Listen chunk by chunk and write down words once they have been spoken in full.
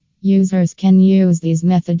Users can use these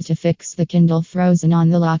methods to fix the Kindle frozen on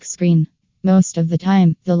the lock screen. Most of the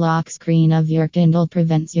time, the lock screen of your Kindle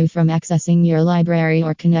prevents you from accessing your library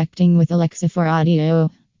or connecting with Alexa for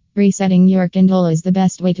audio. Resetting your Kindle is the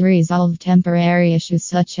best way to resolve temporary issues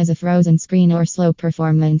such as a frozen screen or slow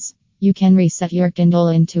performance. You can reset your Kindle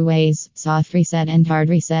in two ways: soft reset and hard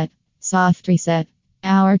reset. Soft reset.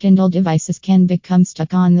 Our Kindle devices can become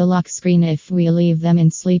stuck on the lock screen if we leave them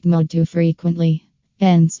in sleep mode too frequently.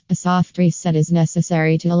 Hence, a soft reset is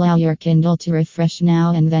necessary to allow your Kindle to refresh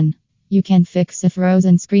now and then. You can fix a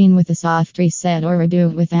frozen screen with a soft reset or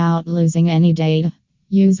reboot without losing any data.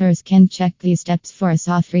 Users can check these steps for a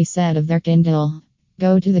soft reset of their Kindle.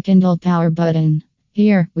 Go to the Kindle power button.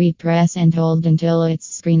 Here, we press and hold until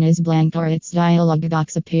its screen is blank or its dialog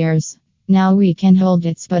box appears. Now we can hold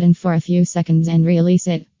its button for a few seconds and release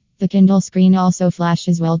it. The Kindle screen also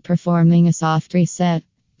flashes while performing a soft reset.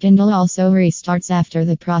 Kindle also restarts after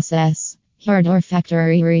the process. Hard or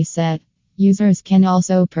factory reset. Users can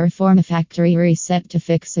also perform a factory reset to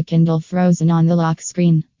fix a Kindle frozen on the lock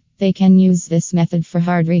screen. They can use this method for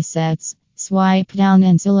hard resets. Swipe down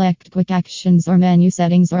and select Quick Actions or Menu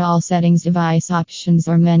Settings or All Settings, Device Options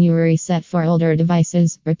or Menu Reset for older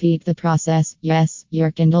devices. Repeat the process. Yes, your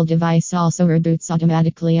Kindle device also reboots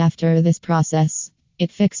automatically after this process.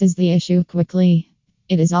 It fixes the issue quickly.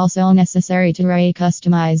 It is also necessary to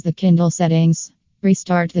re-customize the Kindle settings.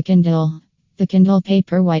 Restart the Kindle. The Kindle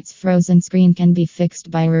Paperwhite's frozen screen can be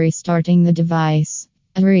fixed by restarting the device.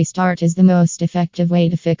 A restart is the most effective way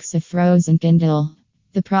to fix a frozen Kindle.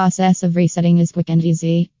 The process of resetting is quick and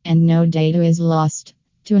easy, and no data is lost.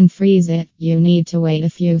 To unfreeze it, you need to wait a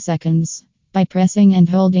few seconds. By pressing and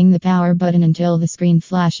holding the power button until the screen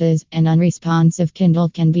flashes, an unresponsive Kindle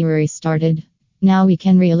can be restarted. Now we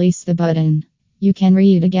can release the button. You can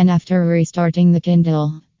read again after restarting the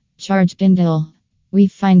Kindle. Charge Kindle. We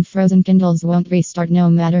find frozen Kindles won't restart no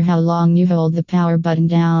matter how long you hold the power button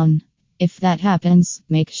down. If that happens,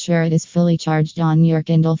 make sure it is fully charged on your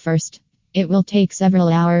Kindle first. It will take several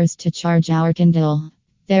hours to charge our Kindle.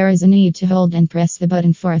 There is a need to hold and press the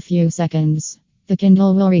button for a few seconds. The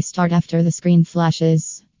Kindle will restart after the screen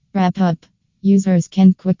flashes. Wrap up. Users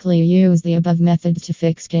can quickly use the above method to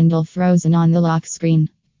fix Kindle frozen on the lock screen.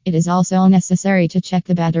 It is also necessary to check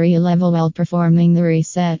the battery level while performing the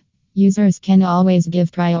reset. Users can always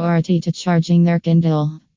give priority to charging their Kindle.